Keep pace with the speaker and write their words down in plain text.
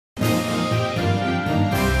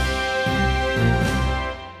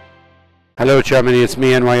Hello, Germany. It's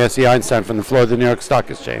me, NYSE Einstein, from the floor of the New York Stock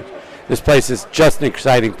Exchange. This place is just an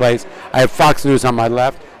exciting place. I have Fox News on my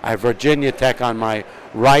left. I have Virginia Tech on my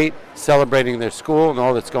right, celebrating their school and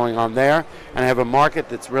all that's going on there. And I have a market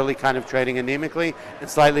that's really kind of trading anemically and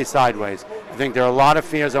slightly sideways. I think there are a lot of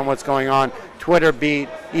fears on what's going on. Twitter beat,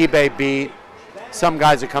 eBay beat. Some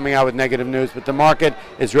guys are coming out with negative news, but the market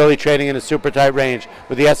is really trading in a super tight range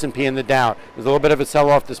with the S&P and the Dow. There's a little bit of a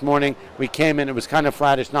sell-off this morning. We came in, it was kind of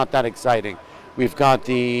flattish, not that exciting. We've got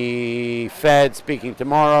the Fed speaking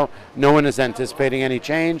tomorrow. No one is anticipating any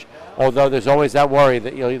change, although there's always that worry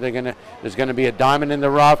that there's going to be a diamond in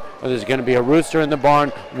the rough or there's going to be a rooster in the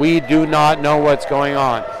barn. We do not know what's going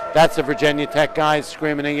on. That's the Virginia Tech guys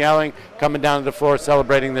screaming and yelling, coming down to the floor,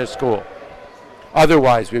 celebrating their school.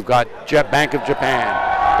 Otherwise, we've got Bank of Japan.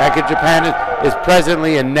 Bank of Japan is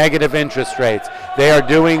presently in negative interest rates.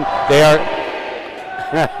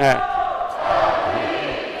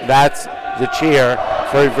 That's the cheer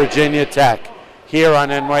for Virginia Tech. Here on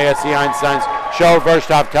NYSE Einstein's show,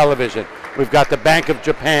 Wirtschaft television, we've got the Bank of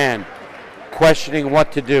Japan questioning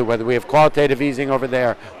what to do, whether we have qualitative easing over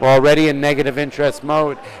there. We're already in negative interest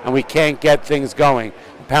mode, and we can't get things going.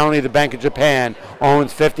 Apparently, the Bank of Japan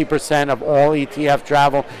owns 50% of all ETF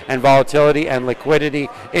travel and volatility and liquidity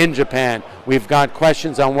in Japan. We've got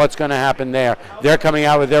questions on what's going to happen there. They're coming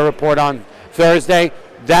out with their report on Thursday.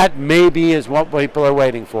 That maybe is what people are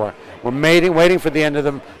waiting for. We're waiting for the end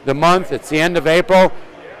of the month. It's the end of April.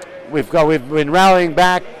 We've been rallying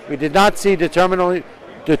back. We did not see determinational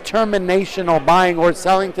buying or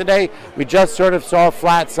selling today. We just sort of saw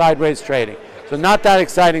flat sideways trading. So not that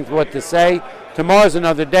exciting what to say. Tomorrow's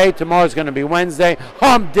another day. Tomorrow's going to be Wednesday,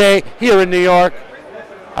 hump day here in New York.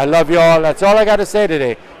 I love you all. That's all I got to say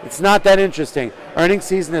today. It's not that interesting. Earnings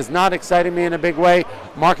season is not exciting me in a big way.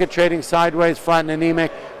 Market trading sideways, flat and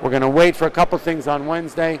anemic. We're going to wait for a couple things on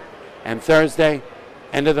Wednesday and Thursday,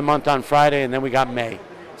 end of the month on Friday, and then we got May.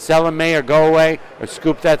 Sell in May or go away or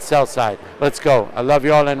scoop that sell side. Let's go. I love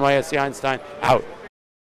you all. NYSE Einstein out.